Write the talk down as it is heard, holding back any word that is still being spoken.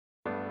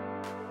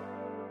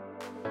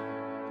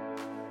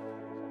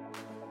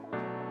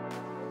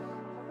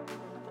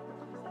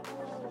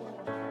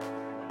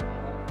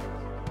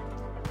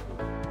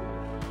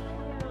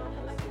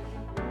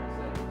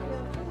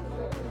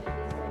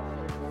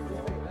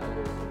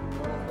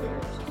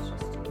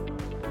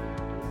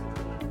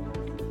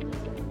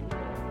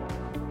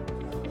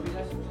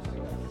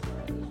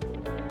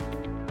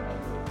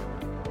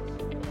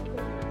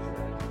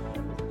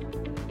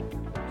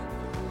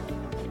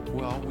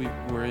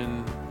We're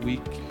in week,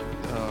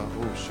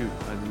 oh shoot,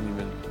 I didn't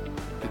even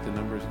get the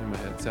numbers in my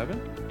head.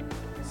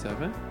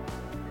 Seven,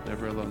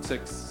 never alone.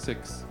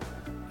 Six,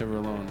 never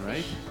alone,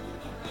 right?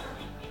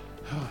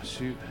 Oh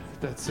shoot,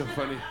 that's so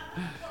funny.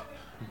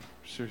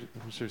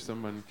 I'm sure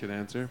someone could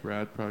answer.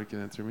 Brad probably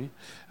can answer me.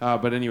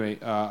 But anyway,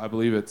 I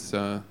believe it's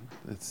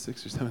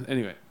 6 or 7.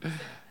 Anyway,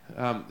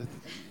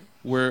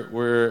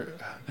 we're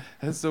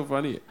that's so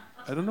funny.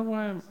 I don't know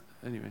why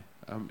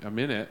I'm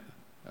in it.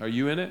 Are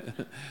you in it?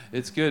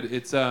 It's good.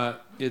 It's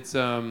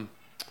talking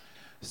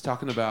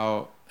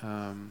about.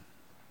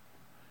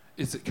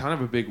 It's kind of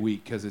a big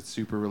week because it's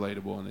super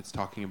relatable and it's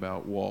talking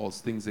about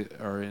walls, things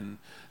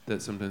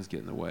that sometimes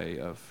get in the way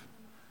of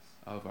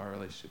our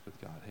relationship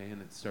with God. Hey,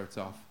 and it starts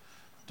off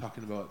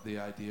talking about the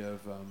idea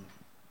of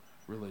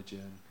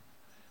religion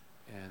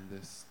and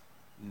this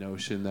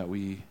notion that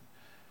we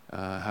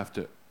have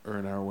to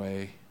earn our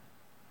way.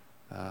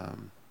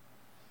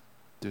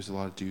 There's a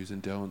lot of do's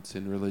and don'ts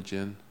in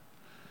religion,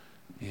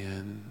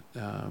 and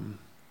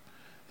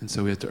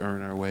so we have to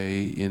earn our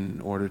way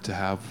in order to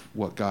have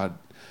what God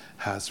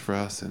has for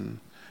us, and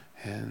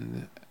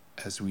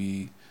as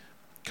we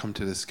come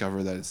to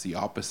discover that it's the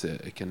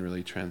opposite, it can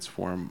really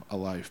transform a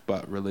life.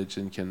 But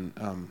religion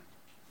can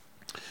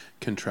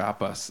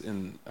trap us,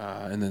 and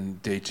then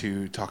day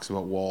 2 talks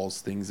about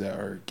walls, things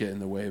that get in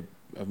the way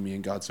of me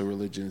and God. So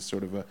religion is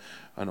sort of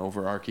an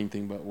overarching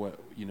thing, but what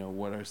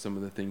are some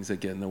of the things that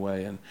get in the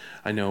way? And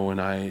I know when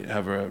I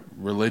have a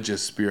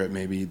religious spirit,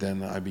 maybe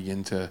then I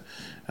begin to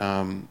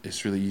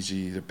it's really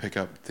easy to pick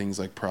up things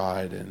like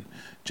pride and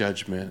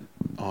judgment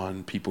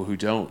on people who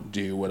don't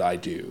do what I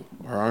do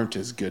or aren't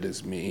as good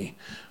as me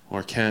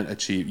or can't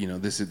achieve.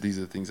 These are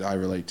the things I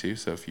relate to.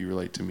 So if you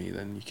relate to me,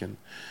 then you can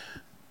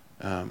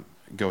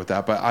go with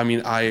that. But I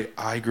mean,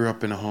 I grew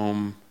up in a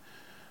home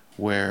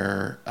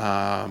where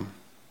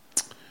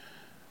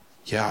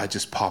I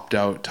just popped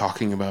out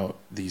talking about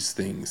these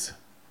things,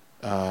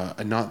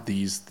 and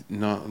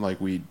not like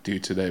we do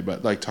today,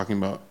 but like talking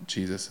about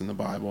Jesus and the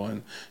Bible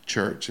and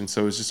church. And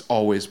so it was just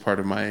always part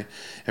of my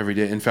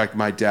everyday. In fact,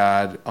 my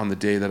dad, on the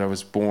day that I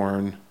was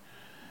born,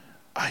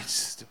 I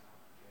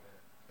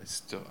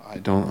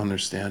don't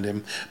understand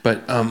him,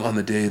 but on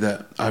the day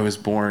that I was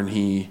born,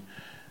 he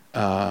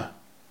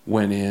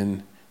went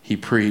in, he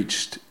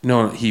preached.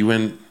 No, he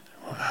went.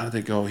 How did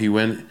it go?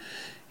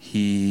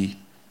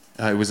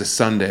 It was a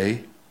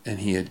Sunday, and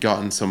he had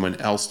gotten someone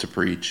else to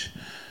preach,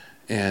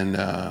 and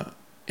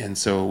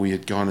so we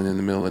had gone in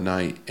the middle of the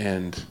night,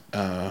 and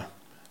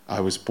I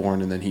was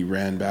born, and then he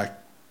ran back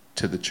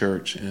to the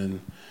church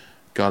and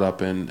got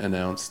up and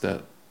announced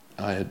that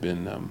I had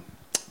been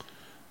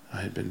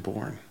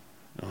born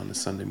on a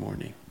Sunday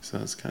morning. So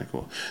that's kind of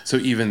cool. So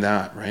even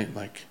that, right?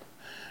 Like,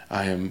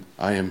 I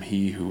am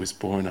he who was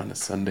born on a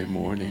Sunday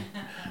morning,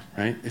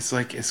 right?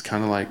 It's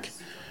kind of like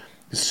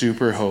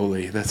super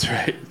holy. That's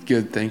right.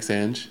 Good. Thanks,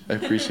 Ange. I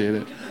appreciate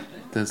it.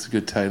 That's a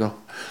good title.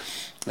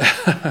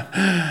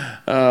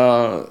 Not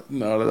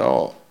at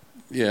all.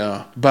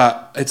 Yeah.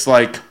 But it's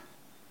like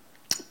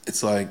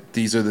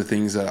these are the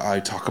things that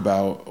I talk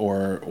about,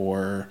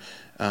 or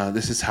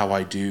this is how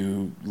I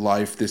do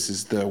life. This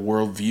is the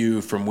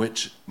worldview from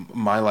which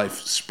my life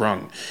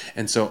sprung.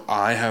 And so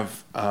I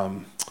have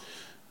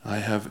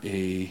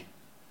a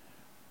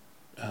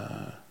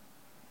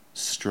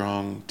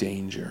strong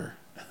danger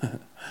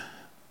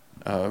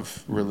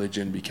of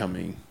religion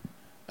becoming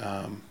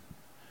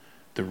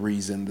the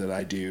reason that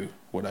I do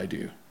what I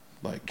do.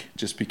 Like,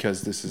 just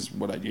because this is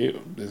what I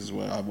do, this is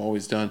what I've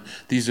always done.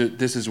 This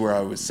is where I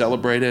was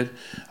celebrated.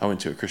 I went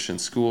to a Christian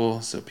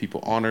school, so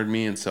people honored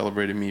me and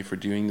celebrated me for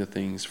doing the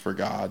things for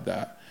God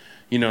that,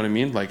 you know what I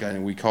mean? Like,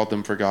 we called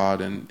them for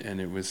God, and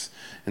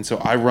so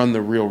I run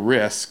the real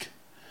risk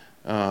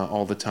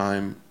all the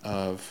time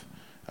of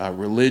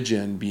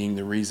religion being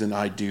the reason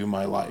I do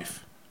my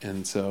life.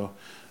 And so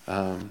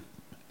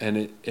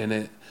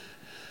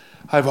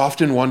I've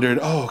often wondered,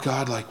 oh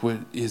God, like, what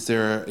is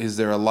there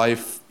a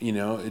life,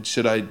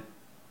 should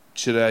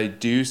I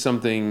do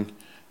something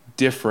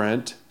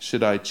different?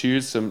 Should I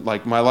choose some,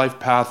 like, my life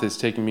path is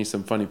taking me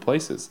some funny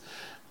places.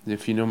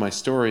 If you know my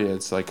story,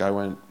 it's like I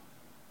went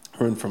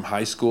from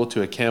high school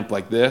to a camp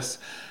like this,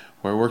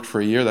 where I worked for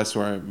a year. That's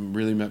where I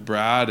really met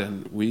Brad,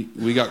 and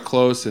we got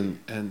close, and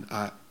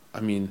I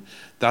mean,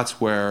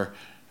 that's where,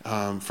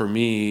 for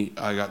me,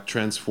 I got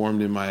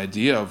transformed in my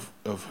idea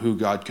of who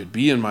God could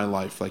be in my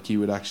life. Like, he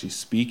would actually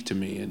speak to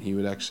me, and he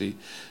would actually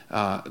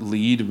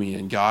lead me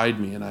and guide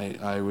me. And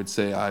I would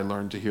say I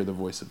learned to hear the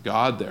voice of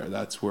God there.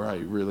 That's where I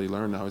really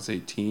learned. I was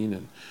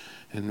 18,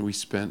 and we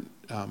spent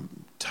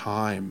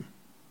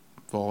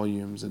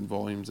volumes and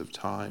volumes of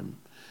time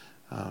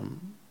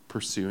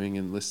pursuing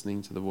and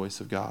listening to the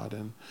voice of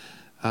God.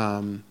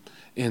 And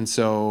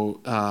so,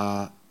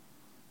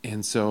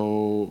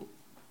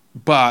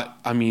 but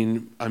I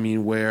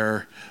mean,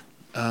 where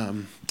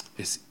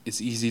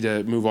it's easy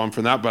to move on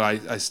from that. But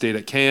I stayed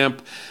at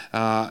camp,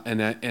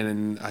 and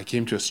I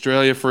came to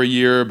Australia for a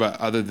year. But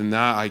other than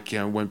that,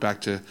 I went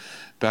back to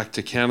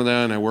Canada,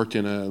 and I worked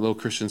in a little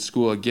Christian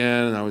school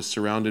again. And I was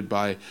surrounded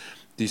by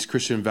these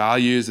Christian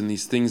values and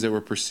these things that we're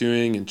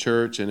pursuing in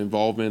church and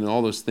involvement and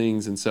all those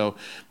things. And so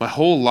my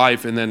whole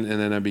life, and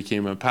then I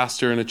became a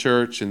pastor in a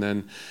church, and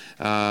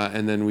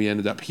then we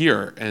ended up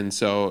here, and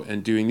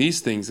doing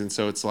these things. And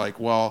so it's like,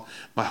 well,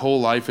 my whole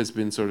life has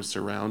been sort of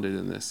surrounded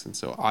in this, and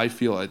so I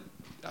feel an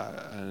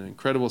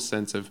incredible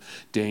sense of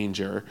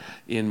danger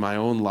in my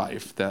own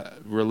life that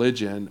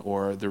religion,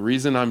 or the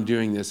reason I'm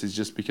doing this, is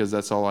just because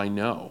that's all I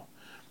know.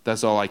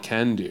 That's all I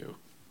can do.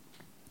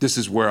 This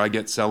is where I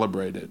get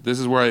celebrated. This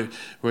is where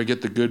I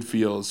get the good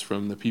feels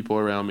from the people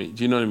around me.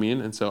 Do you know what I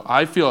mean? And so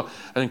I feel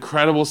an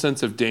incredible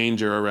sense of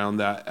danger around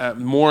that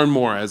more and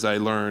more as I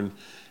learn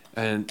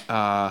and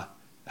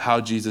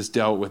how Jesus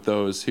dealt with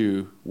those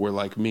who were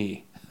like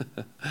me.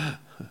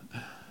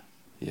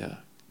 Yeah,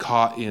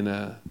 caught in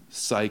a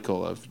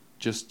cycle of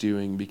just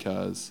doing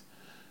because,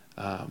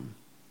 and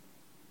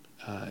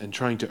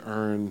trying to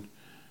earn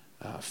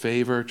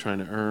favor, trying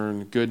to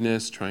earn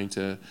goodness, trying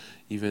to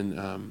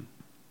even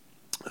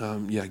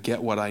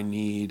get what I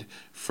need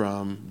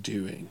from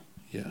doing.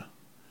 Yeah.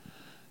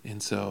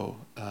 And so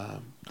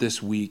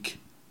this week,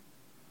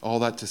 all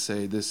that to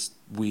say, this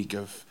week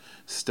of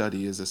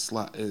study is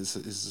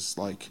just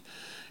like,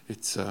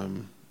 it's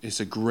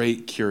a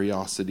great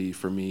curiosity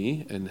for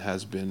me, and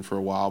has been for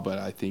a while. But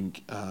I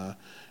think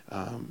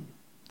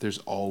there's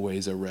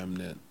always a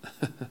remnant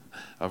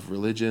of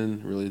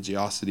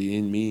religiosity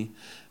in me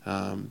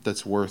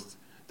that's worth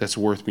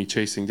me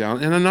chasing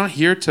down. And I'm not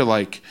here to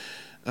like.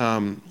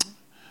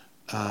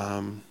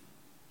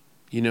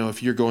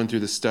 If you're going through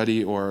the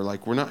study, or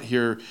like, we're not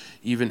here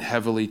even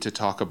heavily to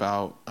talk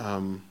about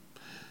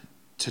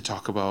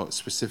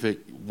specific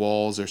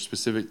walls or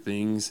specific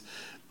things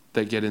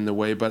that get in the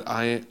way. But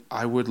I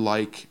would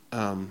like,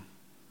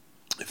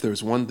 if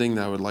there's one thing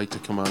that I would like to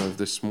come out of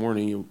this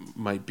morning, it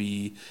might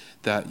be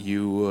that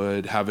you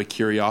would have a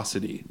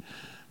curiosity.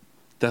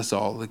 That's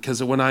all.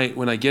 Because when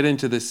I get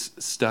into this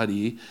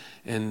study,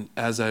 and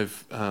as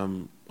I've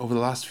over the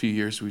last few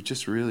years, we've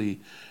just really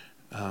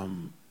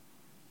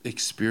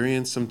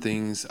experienced some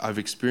things. I've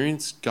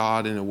experienced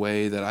God in a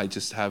way that I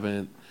just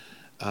haven't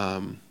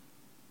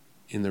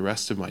in the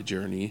rest of my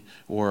journey,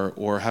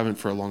 or haven't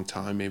for a long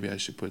time. Maybe I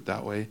should put it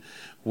that way,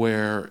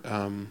 where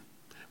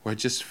I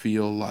just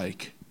feel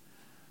like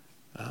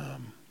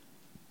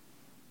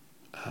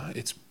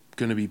it's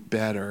going to be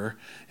better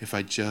if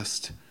I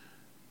just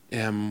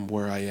am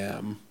where I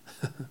am,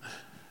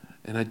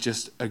 and I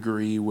just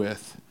agree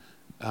with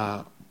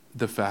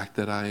the fact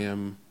that I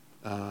am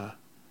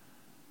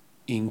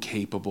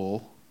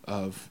incapable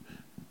of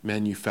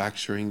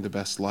manufacturing the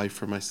best life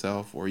for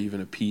myself, or even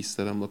a peace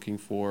that I'm looking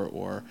for,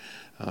 or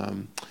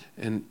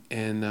and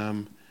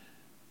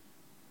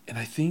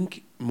I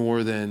think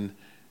more than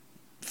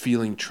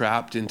feeling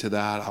trapped into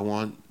that,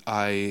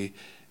 I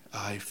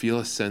feel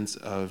a sense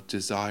of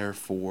desire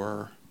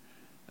for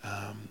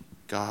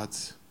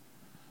God's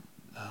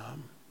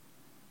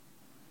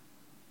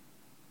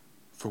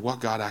for what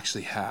God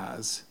actually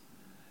has,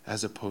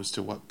 as opposed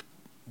to what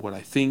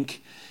I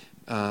think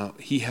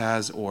He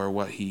has, or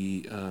what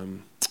He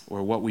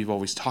or what we've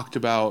always talked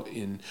about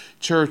in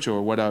church,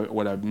 or what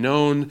I've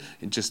known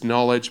in just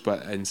knowledge.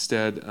 But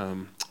instead,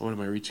 what am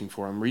I reaching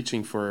for? I'm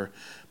reaching for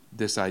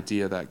this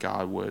idea that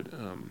God would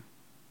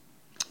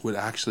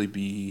actually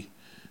be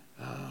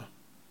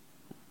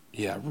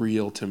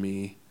real to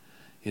me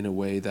in a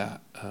way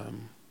that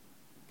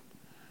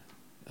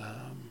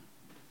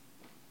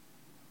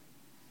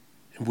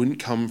it wouldn't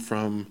come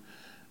from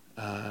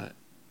I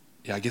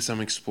guess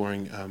I'm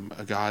exploring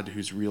a God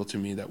who's real to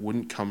me, that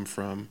wouldn't come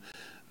from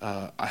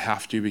I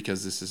have to,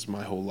 because this is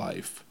my whole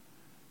life.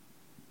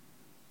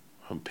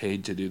 I'm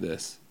paid to do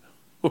this,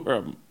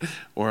 or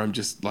I'm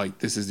just like,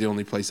 this is the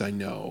only place I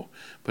know.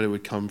 But it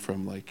would come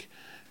from like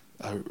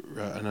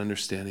an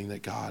understanding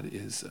that God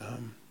is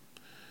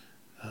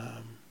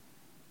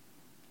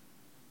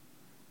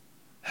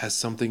has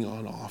something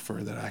on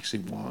offer that I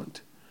actually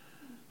want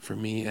for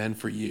me and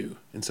for you.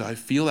 And so I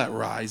feel that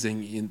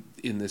rising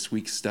in this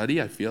week's study.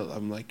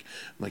 I'm like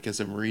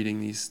as I'm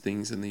reading these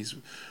things and these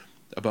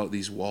about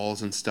these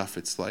walls and stuff,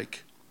 it's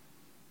like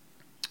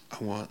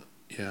I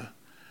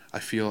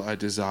feel a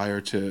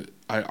desire to,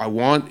 I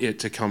want it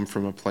to come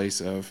from a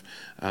place of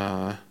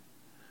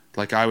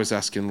like I was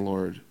asking the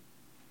Lord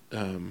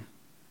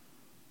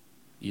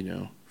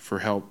for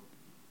help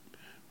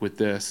with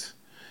this.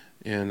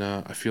 And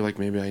I feel like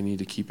maybe I need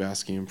to keep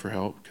asking Him for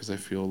help, because I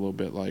feel a little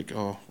bit like,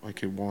 oh, I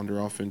could wander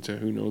off into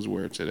who knows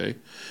where today.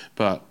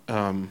 But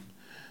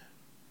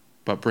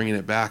bringing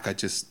it back, I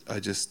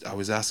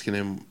was asking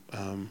Him,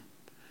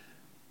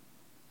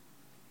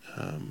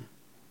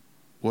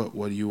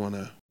 what do you want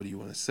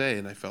to say?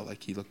 And I felt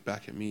like He looked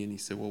back at me and He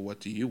said, well,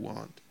 what do you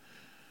want?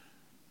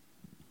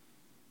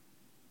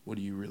 What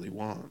do you really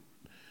want?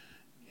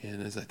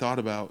 And as I thought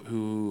about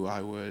who I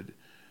would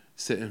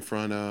sit in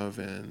front of,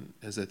 and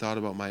as I thought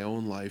about my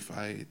own life,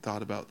 I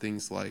thought about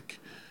things like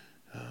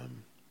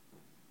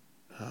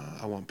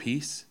I want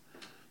peace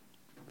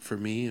for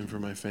me and for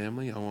my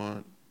family. I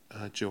want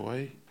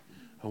joy.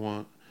 I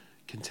want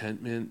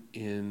contentment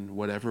in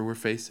whatever we're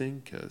facing,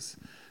 because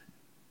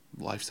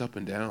life's up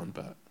and down,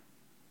 but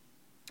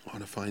I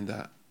want to find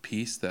that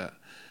peace that,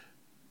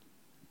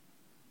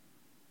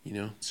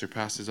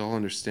 surpasses all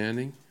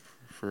understanding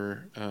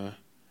for,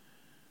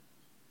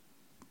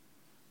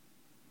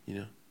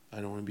 I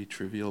don't want to be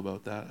trivial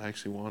about that. I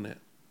actually want it.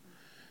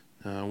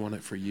 I want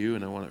it for you,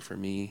 and I want it for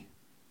me.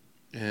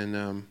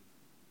 And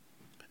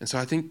so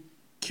I think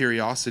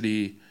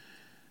curiosity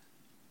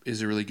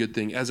is a really good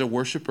thing. As a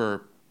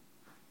worshiper,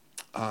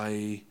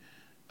 and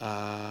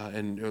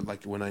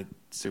like when I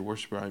say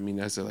worshiper, I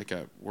mean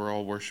we're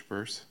all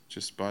worshipers,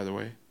 just by the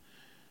way.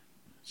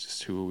 It's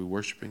just who are we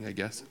worshiping, I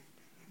guess.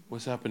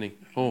 What's happening?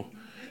 Oh,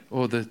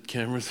 the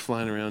camera's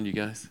flying around, you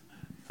guys.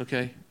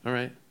 Okay, all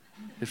right.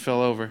 It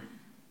fell over.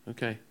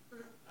 Okay.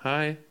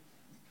 Hi.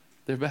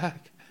 They're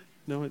back.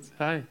 No, it's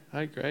hi,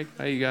 Greg.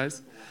 Hi, you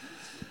guys.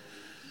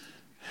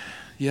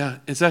 Yeah,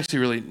 it's actually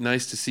really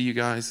nice to see you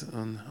guys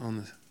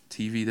on the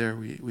TV there.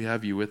 We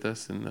have you with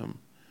us, and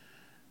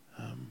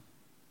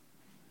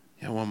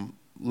I want to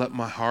let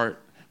my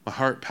heart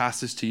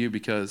passes to you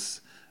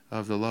because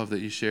of the love that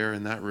you share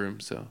in that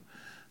room. So,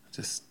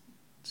 just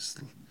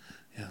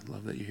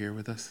love that you're here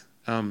with us.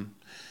 So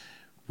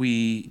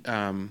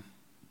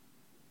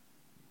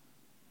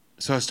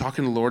I was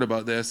talking to the Lord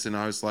about this, and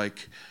I was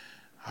like,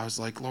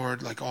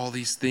 Lord, like all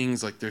these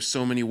things, like there's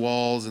so many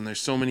walls and there's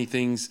so many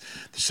things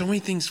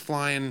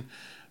flying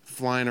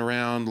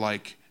around,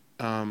 like,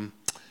 and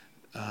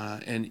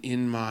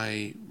in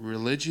my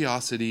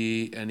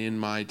religiosity and in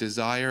my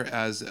desire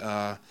as,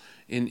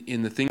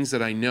 in the things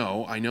that I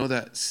know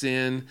that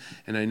sin,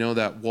 and I know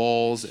that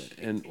walls,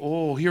 and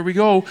here we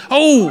go.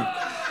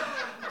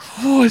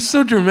 It's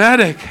so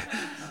dramatic.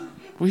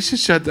 We should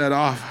shut that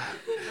off.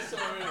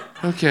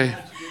 Okay.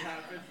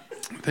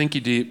 Thank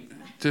you, Deep.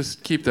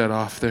 Just keep that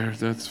off there.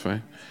 That's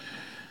fine.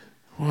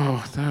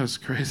 Whoa, that was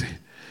crazy.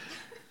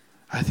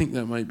 I think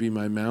that might be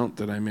my mount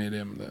that I made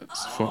him.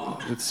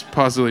 It's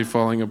possibly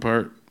falling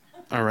apart.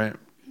 All right.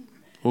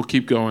 We'll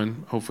keep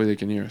going. Hopefully they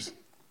can hear us.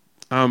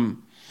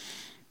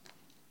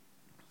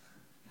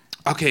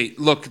 Okay,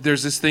 look,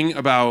 there's this thing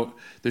about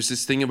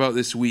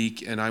this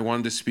week, and I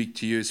wanted to speak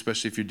to you,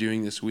 especially if you're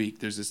doing this week.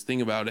 There's this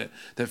thing about it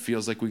that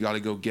feels like we got to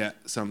go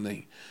get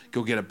something,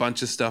 go get a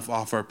bunch of stuff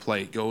off our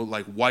plate, go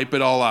like wipe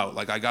it all out.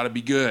 Like I got to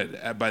be good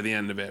by the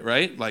end of it,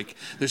 right? Like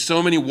there's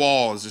so many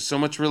walls, there's so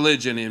much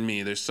religion in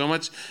me, there's so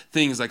much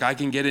things like I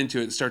can get into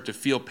it and start to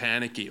feel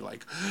panicky,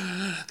 like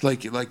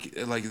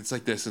it's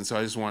like this. And so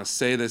I just want to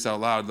say this out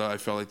loud. Though I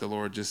felt like the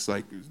Lord just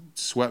like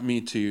swept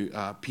me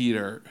to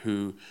Peter,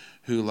 who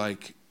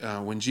like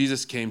when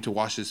Jesus came to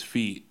wash his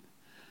feet,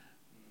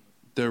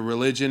 the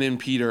religion in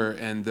Peter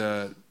and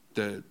the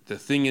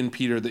thing in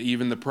Peter,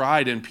 even the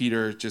pride in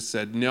Peter just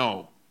said,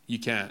 no, you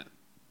can't.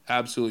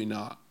 Absolutely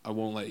not. I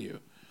won't let you.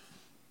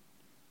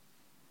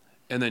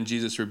 And then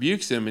Jesus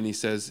rebukes him and he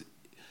says,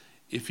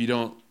 if you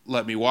don't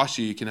let me wash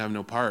you, you can have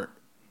no part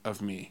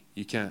of me.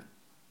 You can't.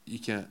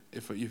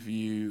 If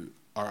you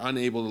are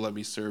unable to let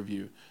me serve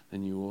you,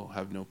 then you will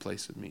have no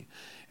place with me.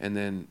 And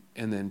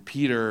then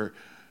Peter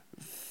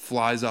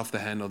flies off the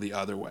handle the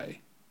other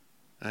way.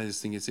 I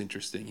just think it's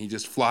interesting. He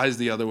just flies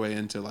the other way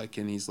into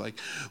and he's like,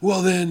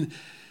 well then,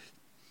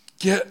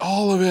 get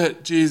all of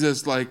it,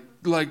 Jesus, like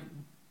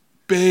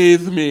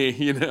bathe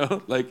me,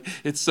 like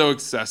it's so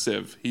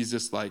excessive.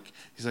 He's like,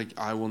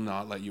 I will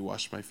not let you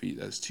wash my feet.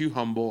 That's too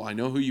humble. I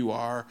know who you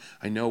are.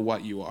 I know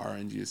what you are.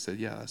 And Jesus said,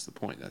 yeah, that's the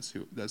point.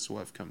 That's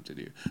what I've come to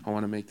do. I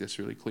want to make this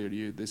really clear to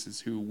you. This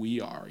is who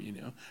we are,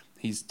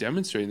 He's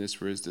demonstrating this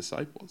for his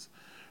disciples.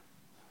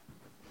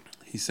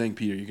 He's saying,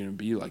 Peter, you're going to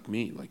be like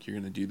me. Like, you're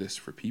going to do this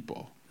for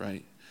people,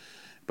 right?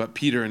 But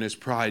Peter, in his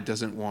pride,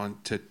 doesn't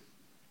want to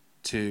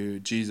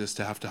Jesus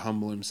to have to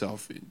humble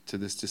himself to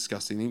this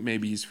disgusting thing.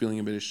 Maybe he's feeling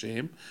a bit of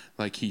shame,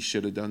 like he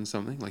should have done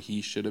something, like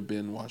he should have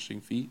been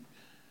washing feet.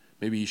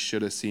 Maybe he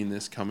should have seen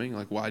this coming.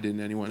 Like, why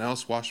didn't anyone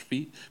else wash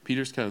feet?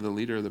 Peter's kind of the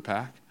leader of the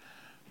pack.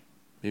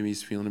 Maybe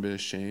he's feeling a bit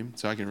of shame.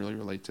 So I can really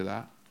relate to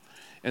that.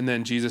 And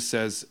then Jesus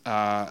says,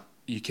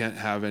 you can't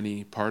have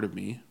any part of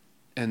me.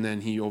 And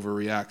then he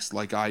overreacts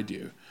like I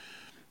do,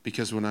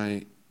 because when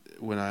I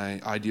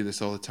do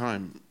this all the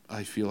time,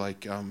 I feel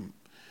like I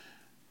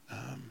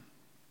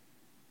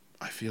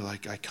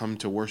come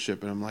to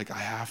worship and I'm like, I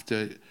have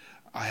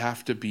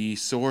to be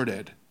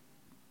sorted.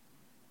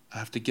 I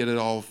have to get it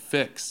all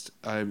fixed.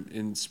 I'm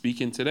in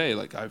speaking today.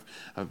 Like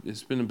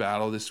it's been a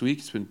battle this week.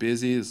 It's been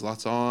busy. There's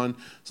lots on.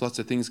 There's lots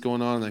of things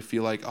going on. And I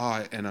feel like,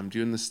 and I'm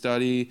doing the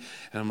study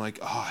and I'm like,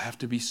 I have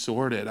to be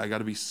sorted. I got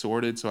to be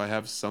sorted so I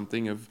have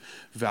something of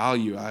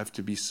value. I have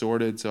to be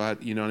sorted. So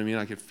you know what I mean?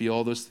 I could feel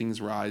all those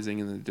things rising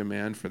and the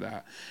demand for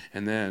that.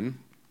 And then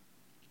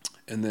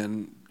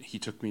he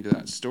took me to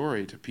that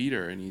story, to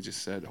Peter, and he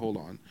just said, hold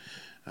on.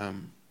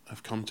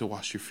 I've come to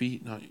wash your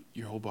feet, not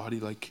your whole body.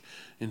 Like,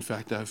 in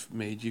fact, I've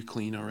made you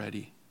clean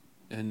already.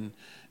 And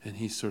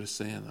he's sort of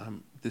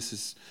saying,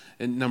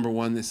 number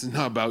one, this is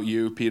not about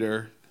you,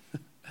 Peter.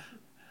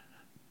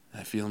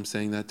 I feel him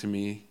saying that to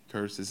me.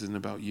 Curtis, this isn't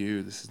about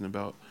you. This isn't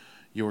about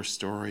your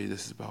story.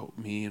 This is about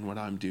me and what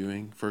I'm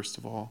doing, first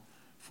of all.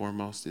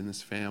 foremost in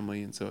this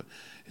family. And so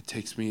it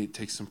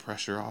takes some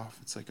pressure off.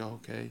 It's like, oh,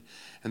 okay.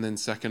 And then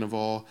second of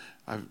all,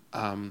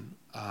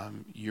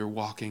 you're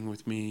walking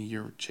with me,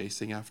 you're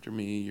chasing after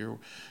me,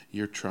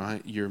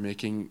 you're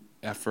making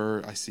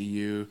effort. I see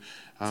you.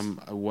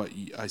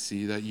 I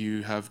see that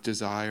you have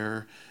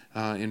desire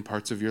in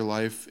parts of your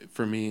life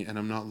for me, and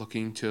I'm not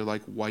looking to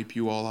like wipe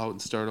you all out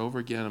and start over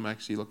again. I'm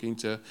actually looking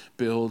to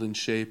build and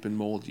shape and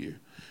mold you.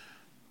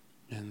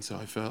 And so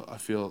I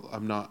feel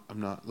I'm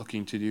not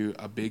looking to do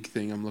a big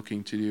thing. I'm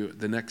looking to do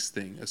the next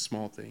thing, a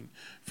small thing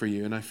for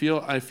you. And I feel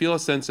a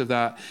sense of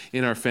that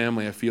in our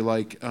family. I feel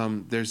like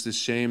there's this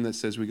shame that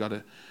says we got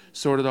to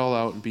sort it all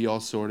out and be all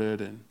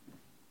sorted and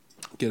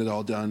get it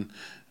all done.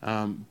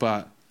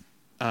 But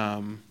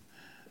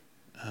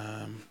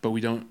we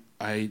don't.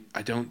 I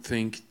don't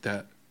think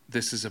that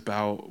this is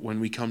about, when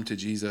we come to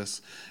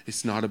Jesus,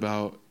 it's not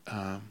about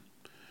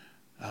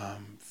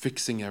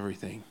fixing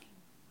everything.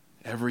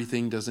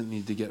 Everything doesn't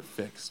need to get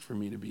fixed for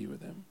me to be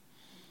with him.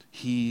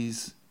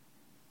 He's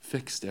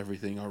fixed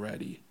everything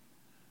already.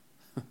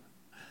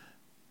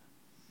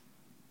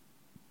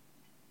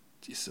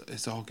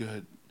 It's all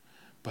good.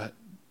 But,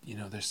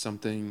 there's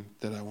something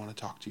that I want to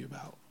talk to you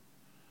about.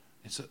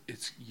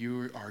 It's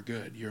you are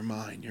good. You're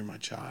mine. You're my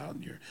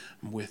child.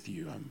 I'm with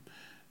you.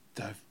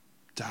 I've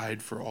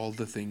died for all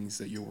the things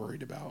that you're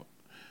worried about.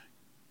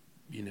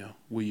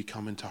 Will you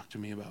come and talk to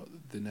me about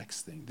the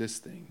next thing, this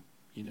thing,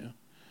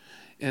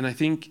 And I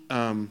think,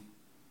 and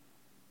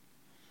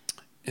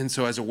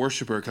so as a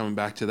worshiper, coming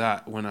back to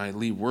that, when I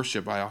lead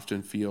worship, I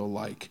often feel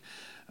like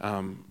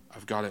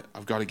I've got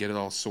to get it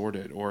all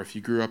sorted. Or if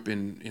you grew up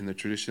in the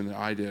tradition that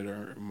I did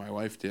or my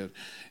wife did,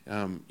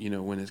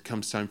 when it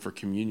comes time for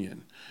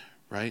communion,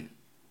 right?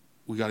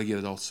 We got to get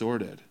it all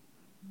sorted.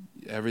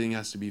 Everything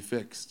has to be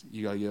fixed.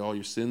 You got to get all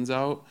your sins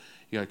out.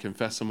 You got to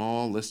confess them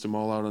all, list them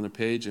all out on a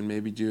page, and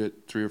maybe do it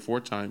 3 or 4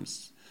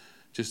 times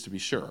just to be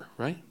sure,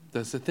 right?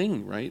 That's the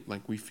thing, right?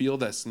 Like we feel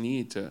this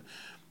need to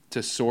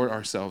sort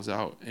ourselves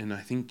out. And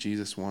I think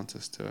Jesus wants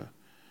us to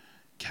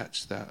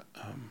catch that.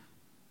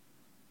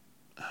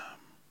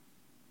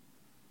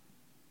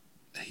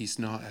 He's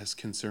not as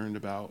concerned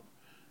about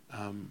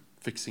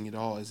fixing it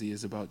all as he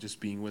is about just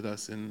being with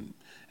us. And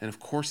of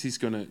course he's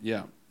going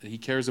to, he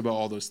cares about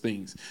all those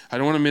things. I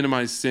don't want to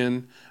minimize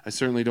sin. I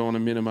certainly don't want to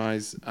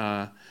minimize,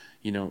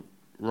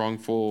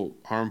 wrongful,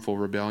 harmful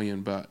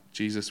rebellion. But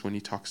Jesus, when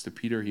he talks to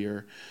Peter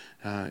here,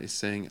 is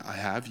saying, I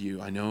have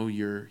you. I know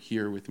you're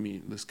here with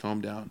me. Let's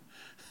calm down.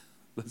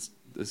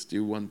 Let's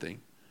do one thing.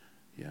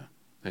 Yeah.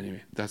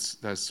 Anyway, that's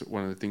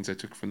one of the things I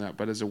took from that.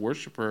 But as a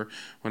worshiper,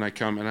 when I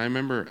come, and I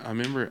remember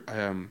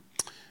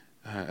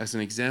as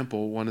an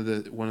example, one of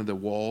the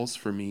walls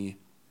for me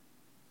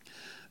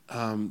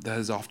that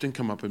has often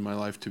come up in my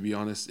life, to be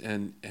honest,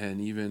 and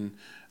even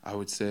I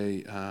would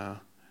say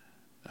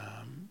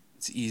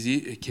it's easy.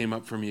 It came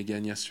up for me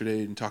again yesterday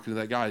in talking to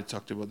that guy. I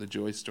talked about the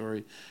joy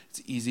story.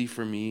 It's easy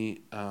for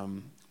me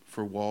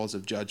for walls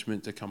of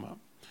judgment to come up.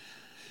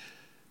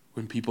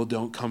 When people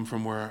don't come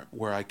from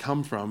where I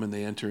come from and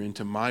they enter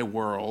into my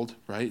world,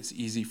 right? It's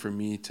easy for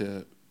me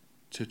to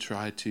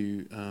try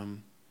to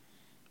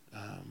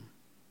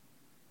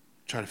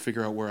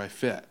figure out where I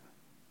fit.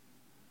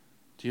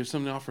 Do you have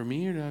something to offer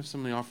me, or do I have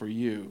something to offer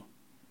you?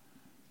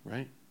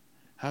 Right?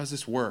 How does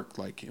this work?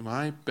 Like, am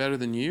I better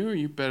than you, or are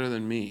you better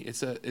than me?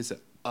 It's an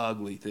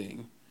ugly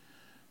thing,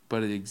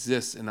 but it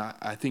exists, and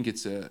I think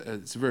it's a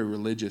very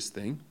religious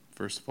thing.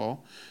 First of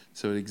all,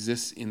 so it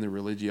exists in the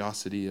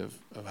religiosity of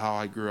how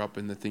I grew up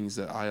and the things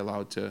that I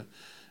allowed to,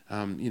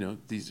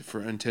 these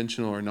for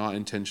intentional or not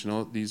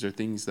intentional. These are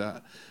things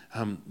that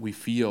we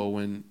feel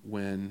when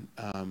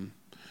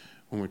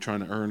we're trying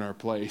to earn our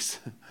place.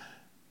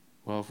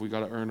 Well, if we got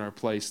to earn our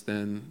place,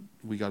 then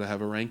we got to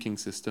have a ranking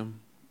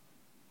system,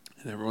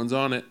 and everyone's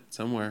on it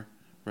somewhere,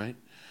 right?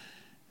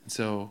 And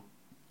so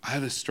I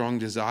have a strong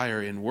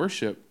desire in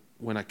worship.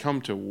 When I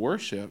come to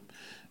worship,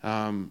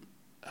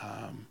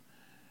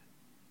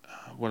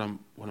 what I'm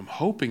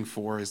hoping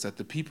for is that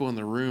the people in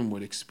the room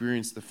would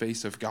experience the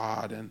face of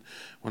God, and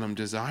what I'm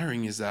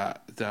desiring is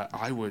that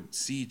I would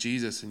see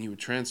Jesus and he would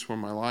transform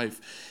my life.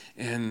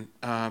 And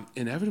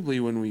inevitably,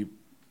 when we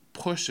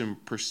push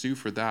and pursue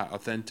for that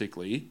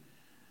authentically,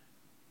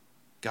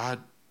 God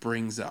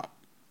brings up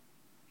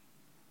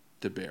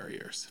the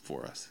barriers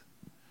for us.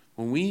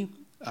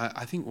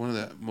 I think one of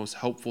the most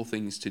helpful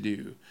things to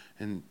do,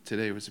 and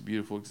today was a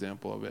beautiful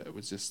example of it, it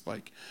was just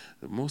like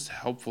the most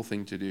helpful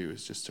thing to do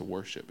is just to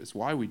worship. It's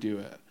why we do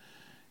it.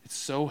 It's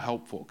so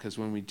helpful because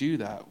when we do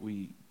that,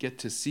 we get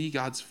to see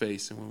God's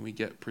face, and when we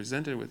get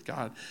presented with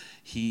God,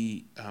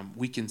 we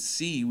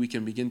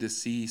can begin to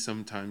see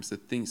sometimes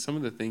some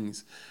of the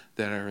things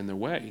that are in the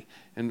way.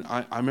 And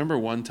I remember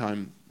one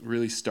time,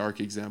 really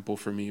stark example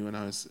for me when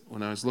I was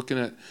looking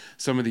at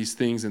some of these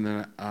things, and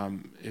then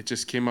it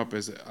just came up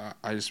as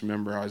I just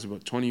remember I was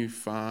about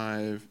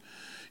 25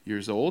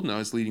 years old, and I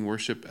was leading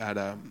worship at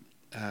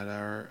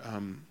our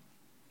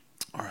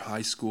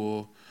high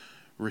school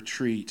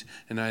retreat,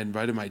 and I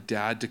invited my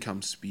dad to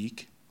come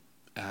speak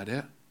at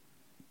it.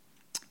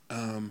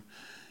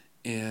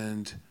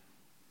 And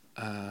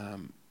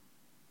and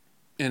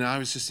I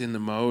was just in the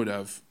mode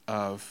of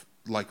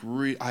like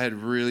I had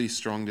really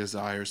strong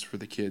desires for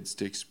the kids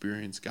to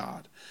experience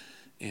God,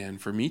 and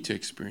for me to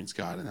experience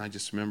God. And I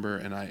just remember,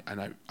 and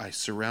I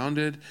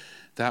surrounded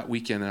that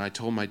weekend, and I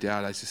told my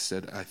dad, I just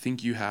said, I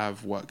think you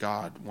have what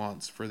God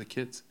wants for the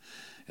kids.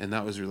 And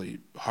that was really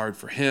hard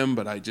for him,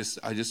 but I just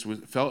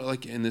felt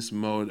like in this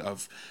mode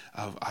of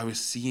I was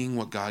seeing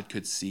what God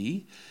could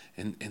see,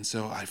 and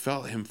so I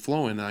felt him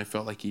flowing, and I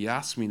felt like he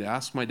asked me to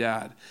ask my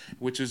dad,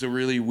 which is a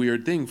really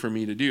weird thing for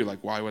me to do.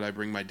 Like, why would I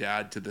bring my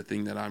dad to the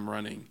thing that I'm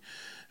running?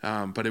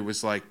 But it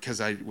was like,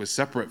 because I was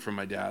separate from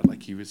my dad,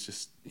 like he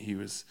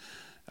was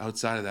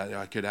outside of that.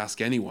 I could ask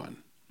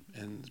anyone.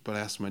 But I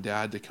asked my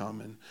dad to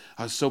come, and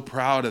I was so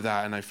proud of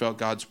that, and I felt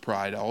God's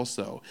pride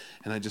also,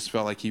 and I just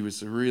felt like he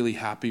was really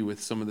happy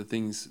with some of the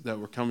things that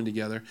were coming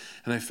together,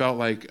 and I felt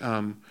like,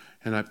 and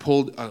I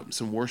pulled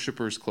some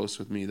worshipers close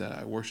with me that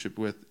I worship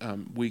with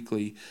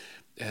weekly,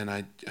 and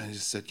I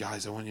just said,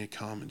 guys, I want you to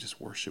come and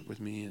just worship with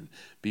me and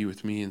be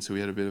with me, and so we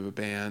had a bit of a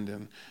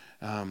band,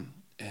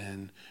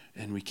 and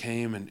we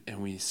came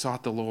and we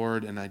sought the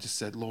Lord, and I just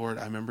said, Lord,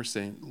 I remember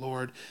saying,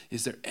 Lord,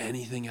 is there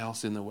anything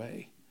else in the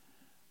way?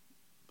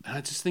 And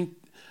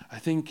I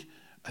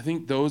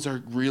think those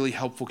are really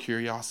helpful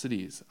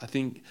curiosities. I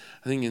think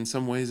in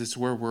some ways it's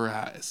where we're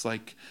at. It's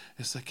like,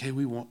 hey,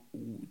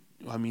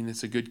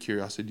 it's a good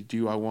curiosity.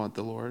 Do I want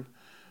the Lord?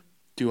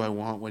 Do I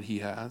want what he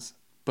has?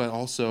 But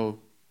also,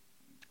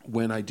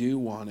 when I do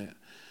want it,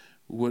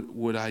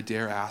 would I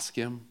dare ask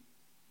him,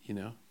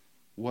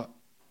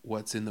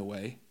 what's in the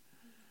way?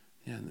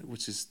 And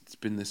which has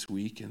been this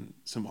week, and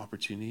some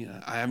opportunity.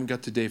 I haven't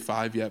got to day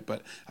 5 yet,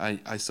 but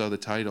I saw the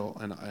title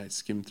and I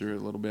skimmed through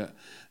it a little bit,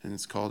 and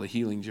it's called A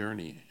Healing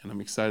Journey, and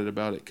I'm excited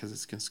about it because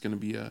it's going to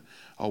be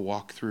a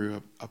walk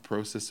through a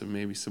process of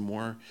maybe some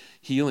more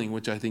healing,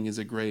 which I think is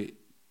a great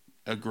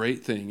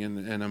thing,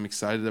 and I'm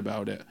excited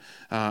about it,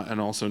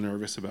 and also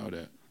nervous about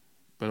it,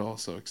 but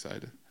also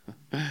excited.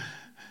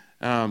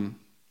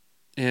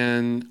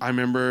 And I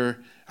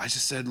remember I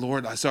just said,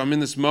 Lord, so I'm in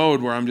this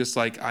mode where I'm just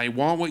like, I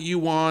want what you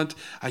want.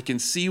 I can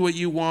see what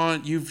you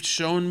want. You've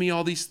shown me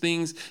all these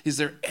things. Is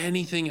there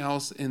anything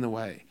else in the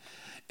way?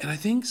 And I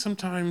think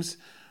sometimes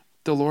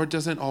the Lord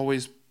doesn't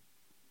always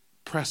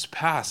press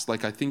past.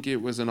 Like, I think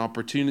it was an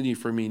opportunity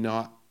for me,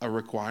 not a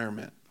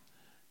requirement.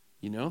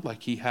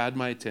 Like he had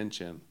my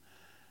attention.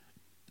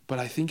 But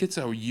I think it's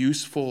a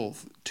useful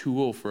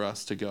tool for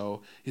us to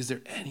go, is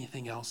there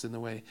anything else in the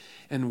way?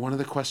 And one of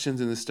the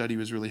questions in the study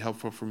was really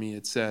helpful for me.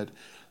 It said,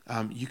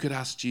 you could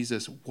ask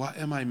Jesus, what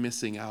am I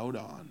missing out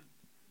on?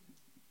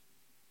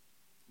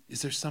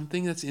 Is there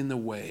something that's in the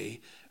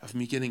way of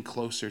me getting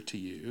closer to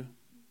you,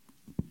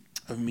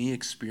 of me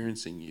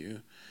experiencing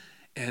you?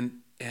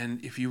 And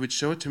if you would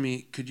show it to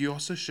me, could you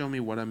also show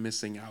me what I'm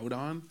missing out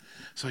on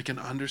so I can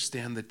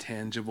understand the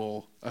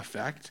tangible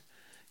effect?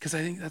 Because I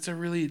think that's a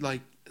really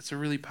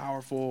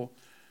powerful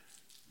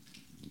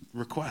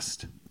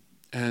request.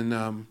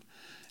 And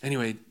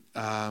anyway,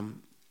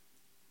 long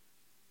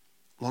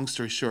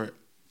story short,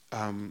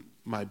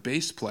 my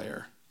bass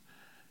player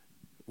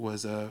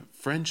was a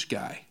French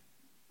guy.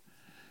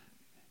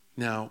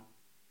 Now,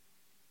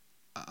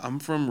 I'm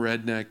from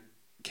redneck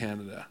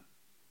Canada,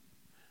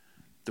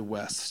 the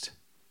West.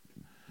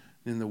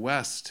 In the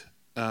West,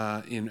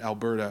 in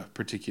Alberta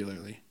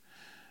particularly,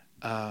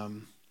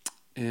 I'm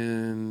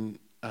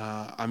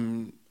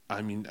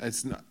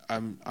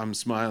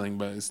smiling,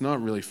 but it's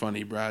not really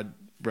funny. Brad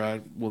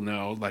will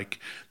know. Like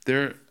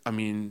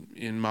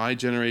in my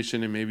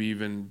generation and maybe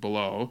even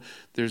below,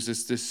 there's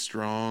this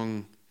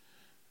strong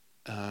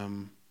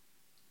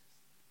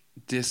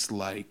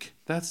dislike.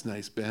 That's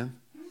nice, Ben.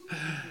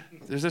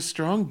 There's a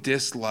strong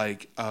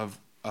dislike of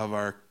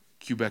our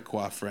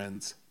Quebecois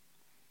friends,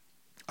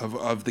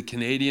 of the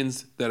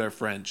Canadians that are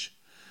French.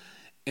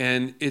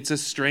 And it's a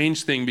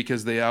strange thing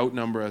because they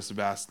outnumber us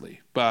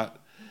vastly. But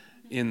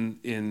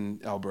in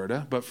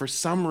Alberta, but for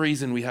some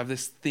reason we have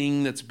this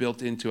thing that's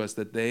built into us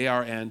that they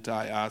are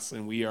anti-us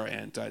and we are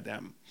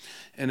anti-them.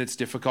 And it's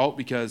difficult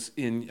because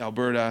in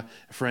Alberta,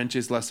 French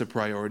is less a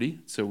priority,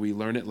 so we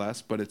learn it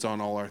less, but it's on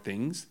all our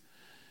things.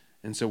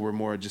 And so we're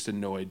more just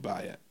annoyed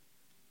by it.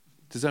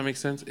 Does that make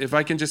sense? If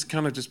I can just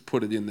kind of just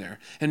put it in there.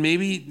 And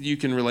maybe you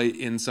can relate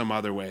in some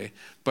other way,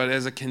 but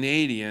as a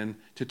Canadian,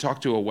 to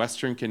talk to a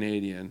Western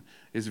Canadian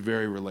is a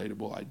very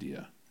relatable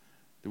idea.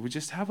 That we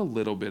just have a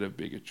little bit of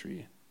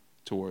bigotry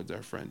towards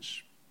our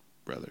French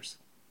brothers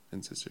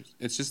and sisters.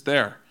 It's just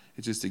there.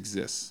 It just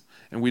exists.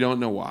 And we don't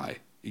know why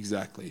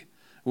exactly.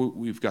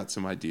 We've got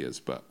some ideas,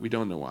 but we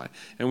don't know why.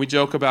 And we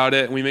joke about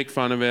it, and we make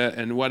fun of it,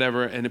 and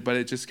whatever, but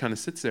it just kind of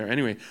sits there.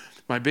 Anyway,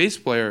 my bass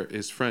player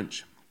is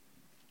French.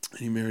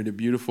 He married a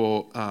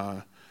beautiful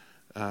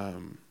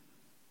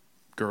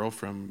girl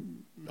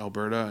from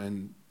Alberta,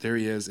 and there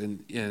he is,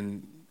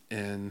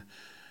 and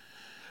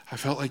I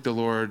felt like the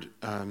Lord,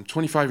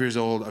 25 years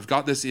old, I've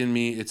got this in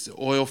me. It's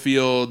oil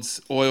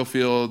fields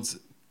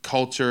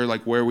culture,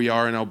 like where we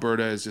are in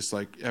Alberta is just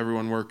like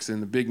everyone works in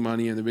the big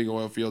money and the big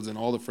oil fields, and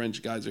all the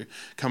French guys are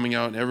coming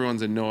out and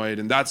everyone's annoyed.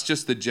 And that's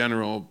just the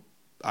general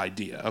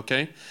idea,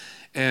 okay?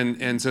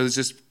 And so it's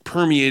just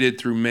permeated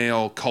through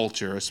male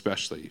culture,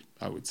 especially,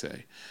 I would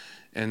say.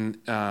 And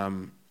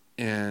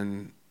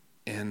and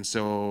and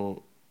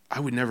so I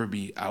would never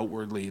be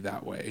outwardly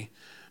that way,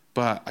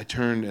 but I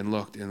turned and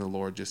looked, and the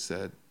Lord just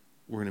said,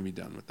 "We're going to be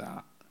done with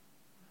that.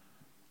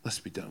 Let's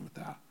be done with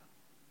that."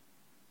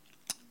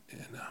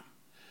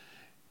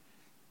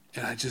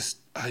 And I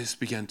just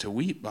began to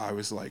weep. I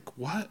was like,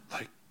 "What?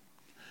 Like,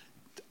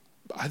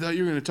 I thought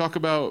you were going to talk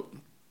about,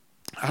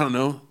 I don't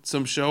know,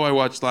 some show I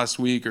watched last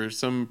week, or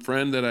some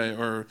friend that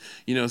or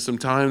some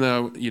time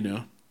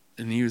that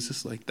And he was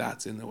just like,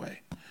 "That's in the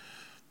way.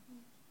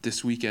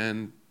 This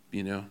weekend,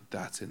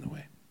 that's in the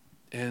way."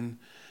 And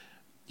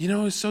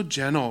it's so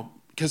gentle,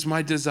 because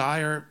my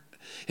desire,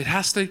 it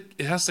has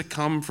to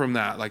come from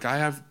that. Like,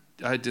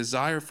 I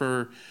desire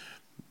for,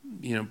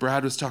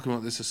 Brad was talking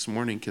about this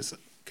morning,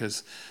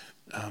 because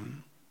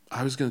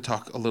I was going to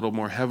talk a little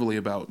more heavily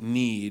about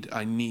need.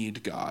 I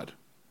need God.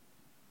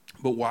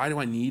 But why do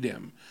I need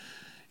him?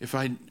 If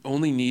I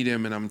only need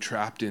him and I'm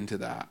trapped into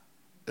that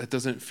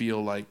doesn't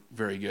feel like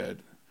very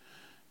good.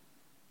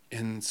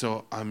 And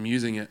so I'm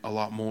using it a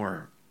lot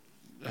more,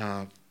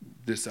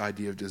 this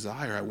idea of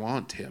desire. I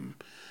want him.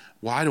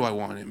 Why do I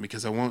want him?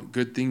 Because I want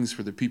good things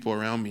for the people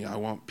around me. I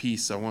want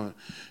peace. I want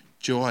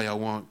joy. I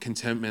want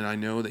contentment. I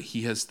know that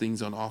he has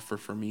things on offer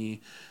for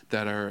me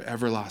that are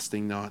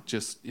everlasting, not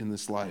just in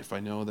this life. I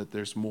know that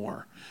there's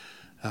more.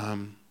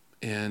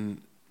 And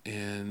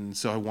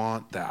so I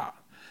want that.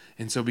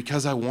 And so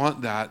because I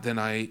want that, then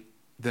I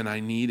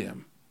need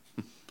him.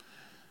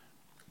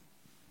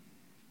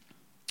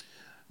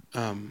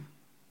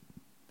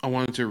 I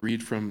wanted to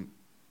read from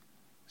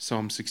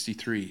Psalm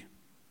 63.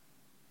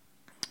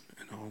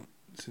 And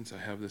since I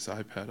have this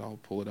iPad, I'll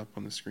pull it up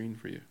on the screen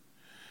for you.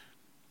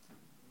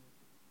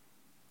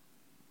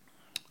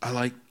 I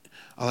like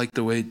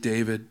the way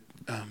David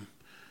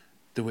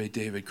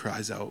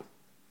cries out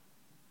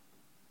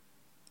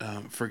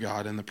for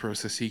God in the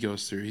process he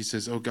goes through. He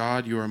says, "Oh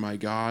God, you are my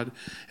God,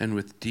 and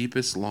with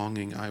deepest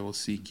longing I will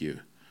seek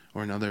you."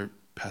 Or another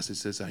passage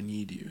says, "I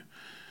need you."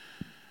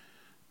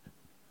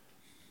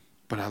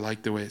 But I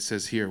like the way it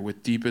says here,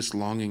 "With deepest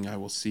longing I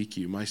will seek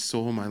you. My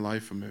soul, my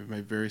life, and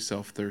my very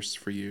self thirsts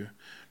for you.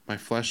 My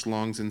flesh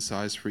longs and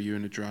sighs for you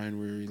in a dry and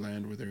weary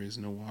land where there is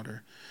no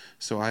water.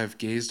 So I have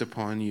gazed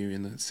upon you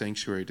in the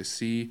sanctuary to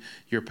see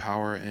your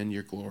power and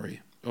your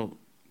glory." Oh,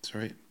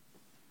 sorry.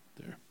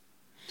 There.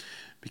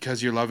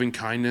 "Because your loving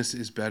kindness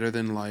is better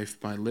than life,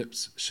 my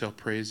lips shall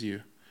praise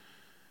you.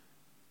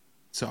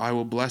 So I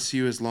will bless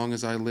you as long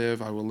as I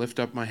live. I will lift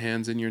up my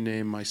hands in your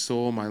name. My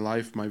soul, my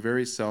life, my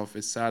very self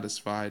is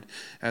satisfied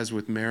as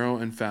with marrow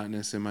and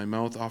fatness, and my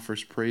mouth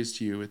offers praise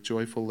to you with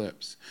joyful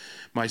lips.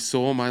 My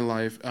soul, my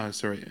life,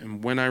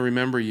 and when I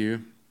remember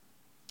you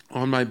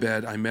on my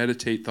bed, I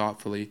meditate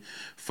thoughtfully,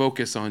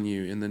 focus on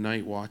you in the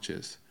night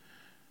watches.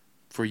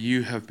 For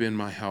you have been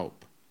my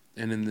help,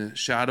 and in the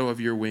shadow of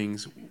your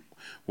wings,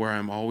 where I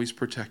am always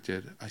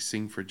protected, I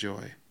sing for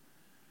joy.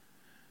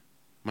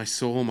 My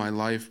soul, my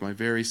life, my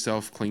very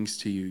self clings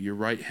to you. Your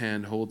right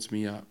hand holds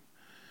me up."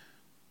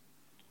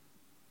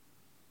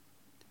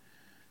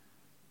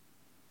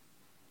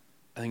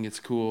 I think it's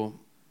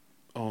cool.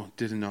 Oh,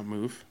 did it not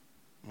move?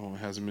 Oh, it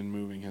hasn't been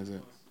moving, has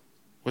it?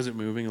 Was it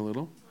moving a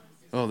little?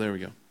 Oh, there we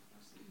go.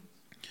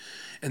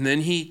 And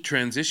then he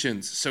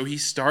transitions. So he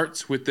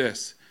starts with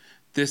this.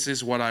 This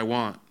is what I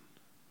want.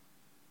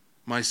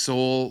 My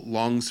soul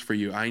longs for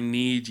you. I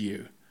need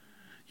you.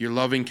 Your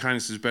loving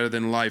kindness is better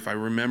than life. I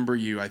remember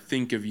you. I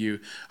think of you.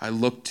 I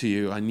look to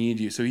you. I need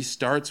you. So he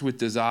starts with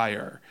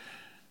desire.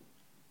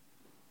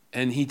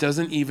 And he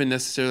doesn't even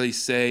necessarily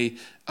say,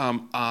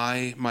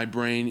 my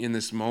brain in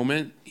this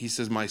moment. He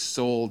says, my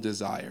soul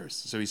desires.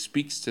 So he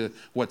speaks to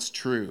what's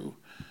true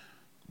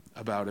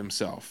about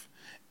himself.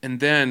 And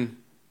then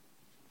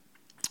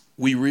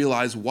we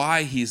realize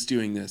why he's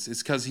doing this.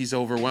 It's because he's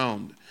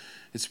overwhelmed.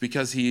 It's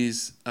because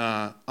he's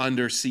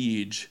under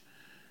siege.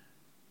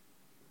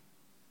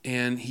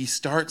 And he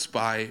starts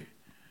by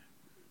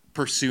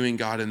pursuing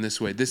God in this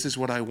way. This is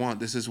what I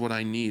want. This is what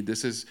I need.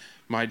 This is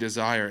my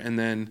desire. And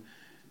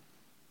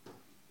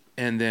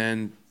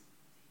then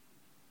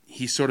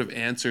he sort of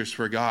answers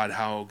for God,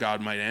 how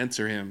God might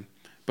answer him.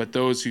 "But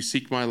those who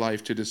seek my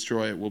life to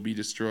destroy it will be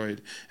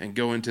destroyed and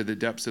go into the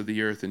depths of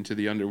the earth, into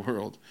the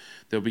underworld.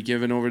 They'll be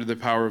given over to the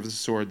power of the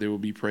sword. They will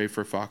be prey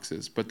for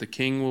foxes. But the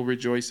king will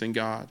rejoice in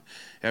God.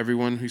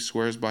 Everyone who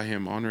swears by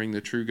him, honoring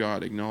the true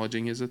God,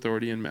 acknowledging his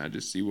authority and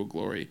majesty, will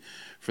glory.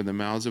 For the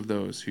mouths of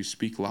those who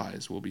speak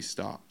lies will be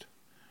stopped."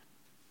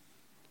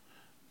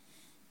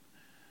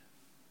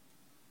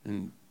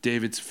 And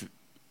David's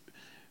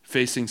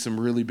facing some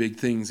really big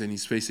things, and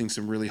he's facing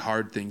some really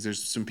hard things.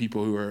 There's some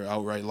people who are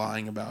outright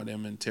lying about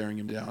him and tearing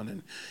him down,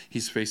 and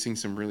he's facing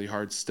some really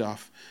hard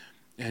stuff.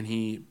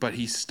 But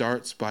he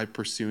starts by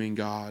pursuing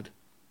God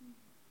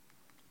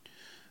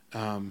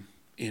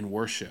in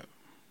worship.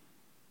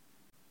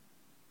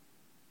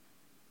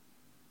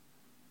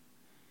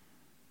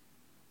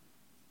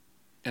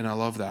 And I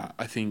love that.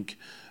 I think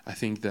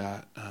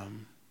that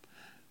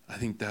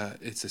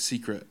it's a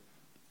secret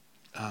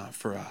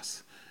for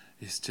us,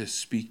 is to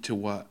speak to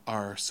what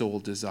our soul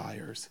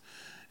desires.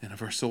 And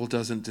if our soul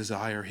doesn't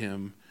desire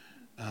him,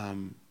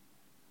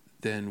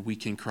 then we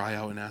can cry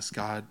out and ask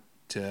God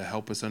to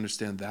help us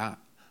understand that.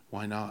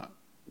 Why not?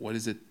 What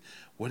is it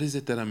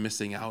that I'm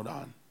missing out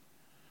on?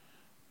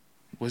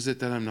 What is it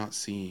that I'm not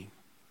seeing?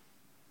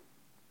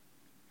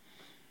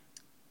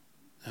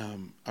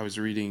 I was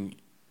reading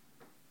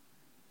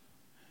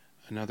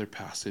another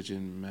passage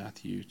in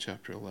Matthew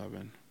chapter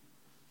 11.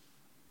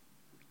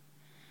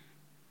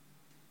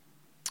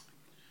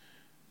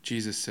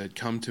 Jesus said,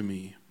 "Come to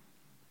me,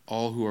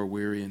 all who are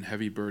weary and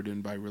heavy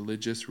burdened by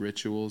religious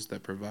rituals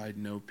that provide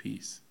no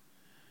peace."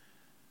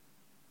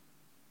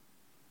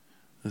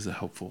 This is a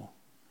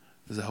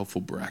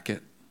helpful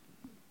bracket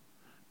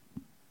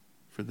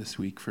for this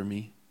week for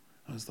me.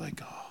 I was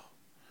like,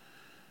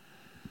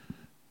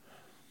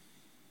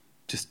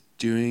 just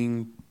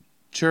doing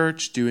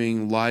church,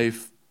 doing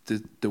life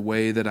the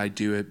way that I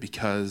do it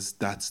because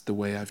that's the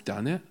way I've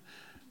done it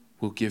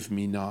will give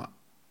me not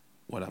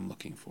what I'm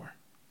looking for.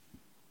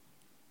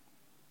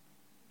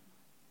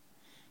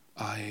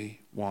 I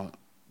want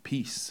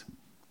peace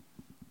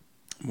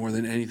more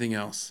than anything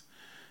else.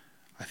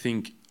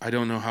 I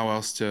don't know how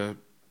else to,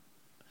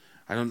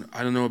 I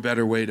don't know a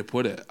better way to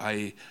put it.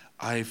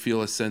 I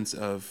feel a sense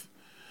of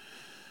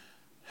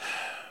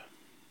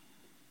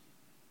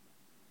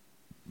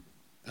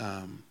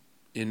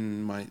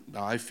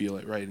I feel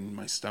it right in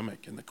my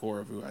stomach, in the core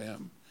of who I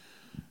am.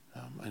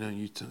 I know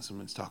you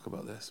sometimes talk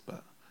about this,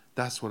 but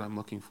that's what I'm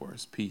looking for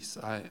is peace.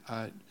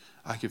 I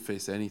could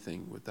face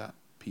anything with that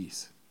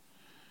peace.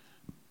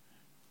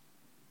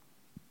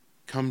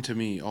 Come to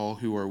me, all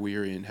who are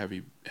weary and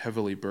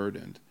heavily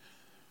burdened.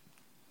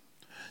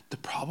 The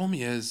problem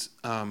is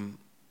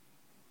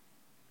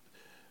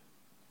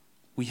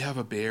we have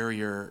a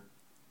barrier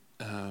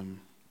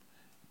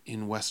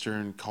in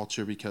Western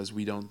culture because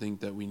we don't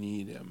think that we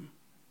need him.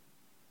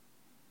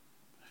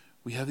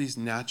 We have these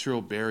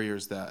natural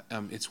barriers that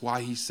it's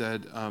why he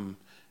said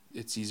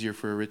it's easier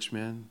for a rich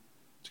man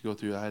to go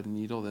through the eye of the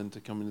needle than to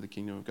come into the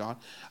kingdom of God.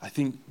 I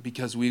think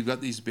because we've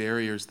got these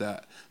barriers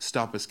that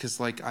stop us, because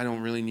I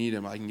don't really need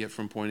him. I can get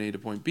from point A to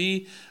point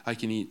B. I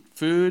can eat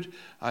food.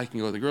 I can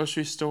go to the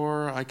grocery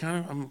store.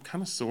 I'm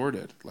kind of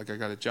sorted. I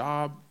got a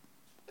job.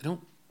 I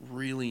don't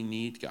really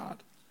need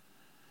God.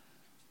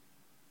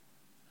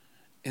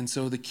 And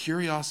so the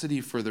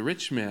curiosity for the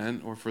rich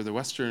man, or for the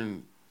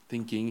Western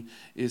thinking,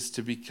 is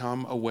to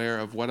become aware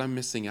of what I'm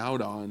missing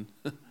out on.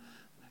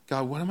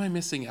 God, what am I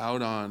missing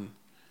out on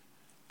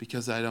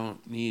because I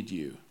don't need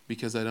you,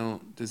 because I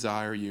don't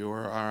desire you,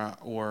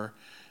 or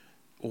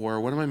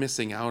what am I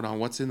missing out on?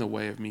 What's in the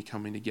way of me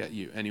coming to get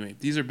you? Anyway,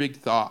 these are big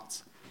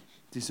thoughts.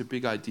 These are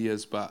big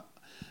ideas, but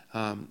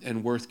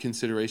and worth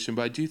consideration.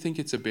 But I do think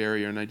it's a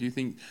barrier, and I do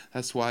think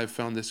that's why I've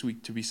found this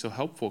week to be so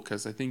helpful,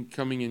 because I think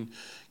coming in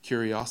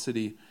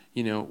curiosity,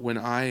 when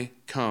I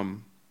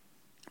come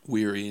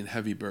weary and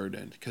heavy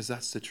burdened, because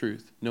that's the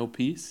truth, no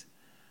peace,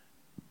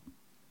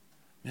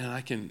 man,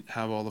 I can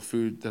have all the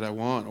food that I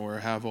want, or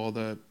have all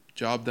the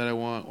job that I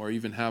want, or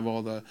even have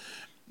all the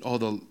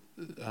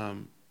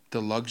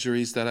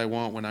luxuries that I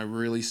want. When I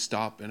really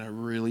stop and I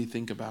really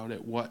think about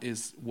it, what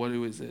is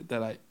it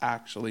that I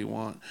actually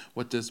want?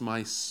 What does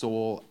my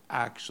soul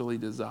actually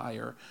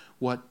desire?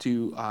 What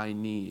do I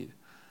need?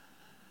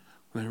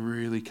 When I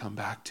really come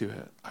back to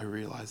it, I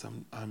realize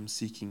I'm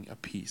seeking a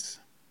peace.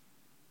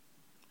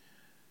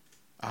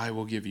 I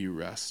will give you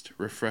rest,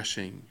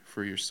 refreshing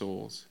for your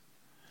souls.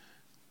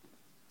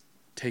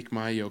 Take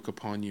my yoke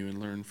upon you and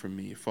learn from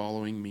me,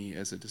 following me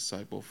as a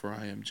disciple, for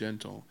I am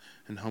gentle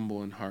and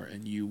humble in heart,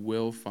 and you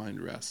will find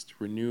rest,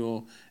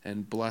 renewal,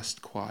 and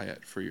blessed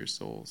quiet for your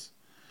souls.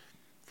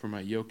 For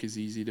my yoke is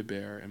easy to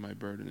bear, and my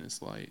burden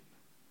is light.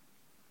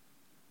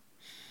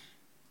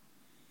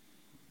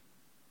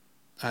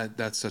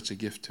 That's such a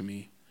gift to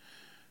me,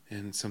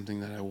 and something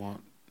that I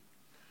want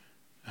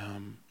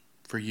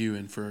for you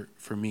and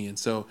for me. And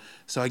so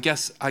I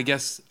guess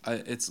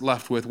it's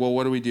left with, well,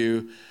 what do we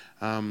do?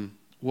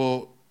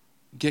 Well,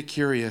 get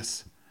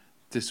curious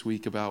this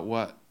week about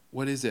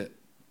what is it?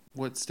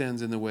 What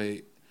stands in the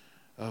way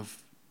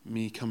of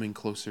me coming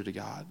closer to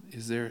God?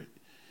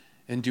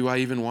 And do I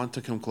even want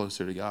to come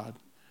closer to God?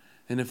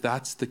 And if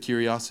that's the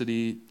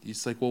curiosity,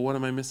 it's like, well, what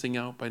am I missing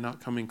out by not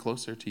coming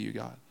closer to you,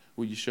 God?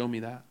 Will you show me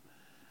that?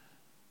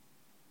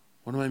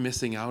 What am I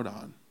missing out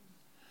on?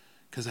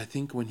 Because I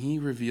think when he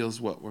reveals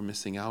what we're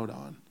missing out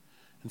on,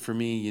 and for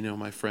me,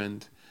 my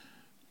friend,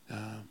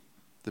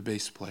 the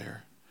bass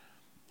player,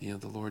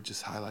 the Lord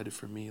just highlighted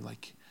for me,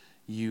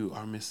 you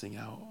are missing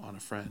out on a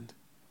friend,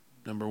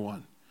 number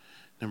one.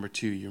 Number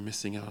two, you're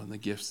missing out on the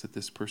gifts that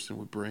this person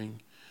would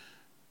bring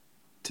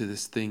to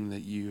this thing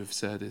that you have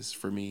said is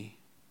for me.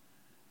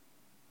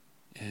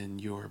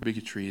 And your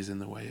bigotry is in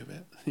the way of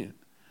it.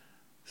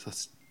 So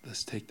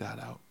let's take that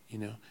out,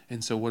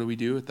 And so what do we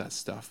do with that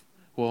stuff?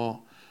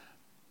 Well,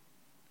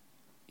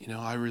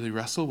 I really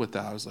wrestled with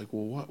that. I was like,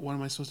 well, what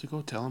am I supposed to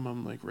go tell him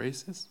I'm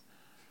racist?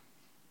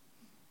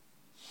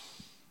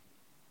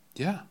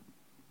 Yeah.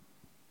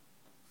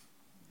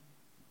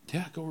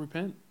 yeah, go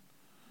repent.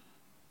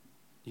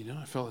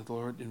 I felt like the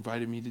Lord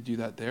invited me to do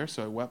that there,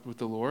 so I wept with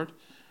the Lord.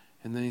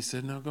 And then he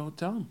said, no, go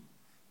tell him.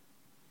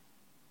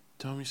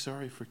 Tell him you're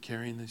sorry for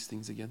carrying these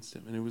things against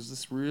him. And it was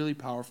this really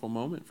powerful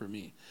moment for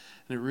me.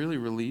 And it really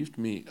relieved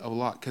me a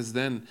lot. Because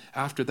then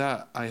after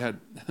that, I had,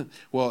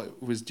 well,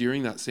 it was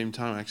during that same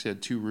time, I actually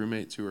had 2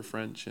 roommates who were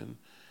French. And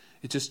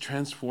it just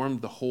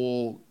transformed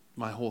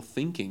my whole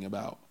thinking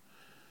about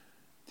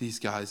these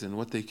guys and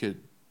what they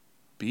could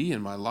be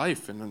in my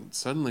life. And then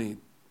suddenly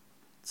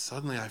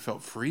I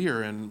felt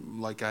freer and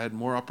like I had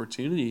more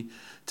opportunity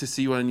to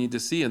see what I need to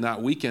see. And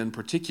that weekend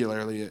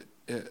particularly,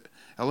 it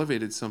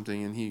elevated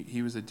something, and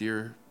he was a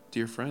dear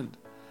friend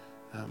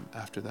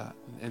after that.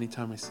 And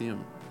anytime I see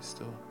him, I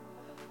still,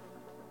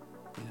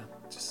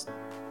 just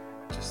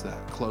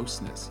that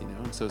closeness,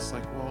 And so it's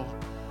like, well,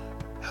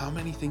 how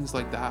many things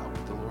like that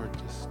would the Lord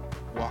just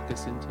walk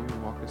us into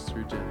and walk us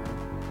through gently?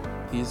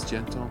 He is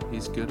gentle.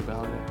 He's good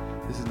about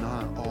it. This is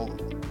not all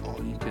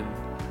you can,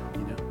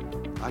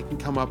 I can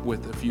come up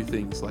with a few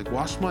things like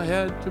wash my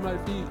head to my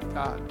feet.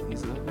 God,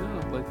 he's like,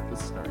 no,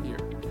 let's start here.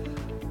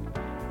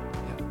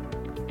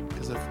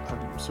 Because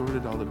I've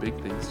sorted all the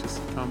big things. Just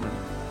come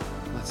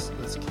and let's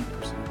keep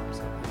pursuing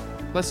ourselves.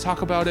 Let's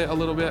talk about it a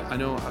little bit. I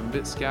know I'm a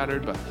bit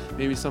scattered, but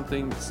maybe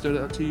something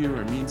stood out to you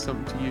or means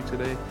something to you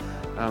today.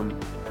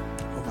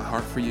 My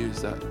heart for you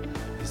is that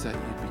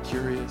you'd be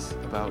curious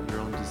about your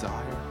own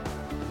desire,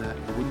 and that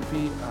it wouldn't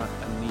be a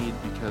need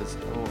because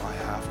I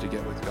have to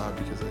get with God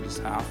because I just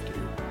have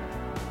to.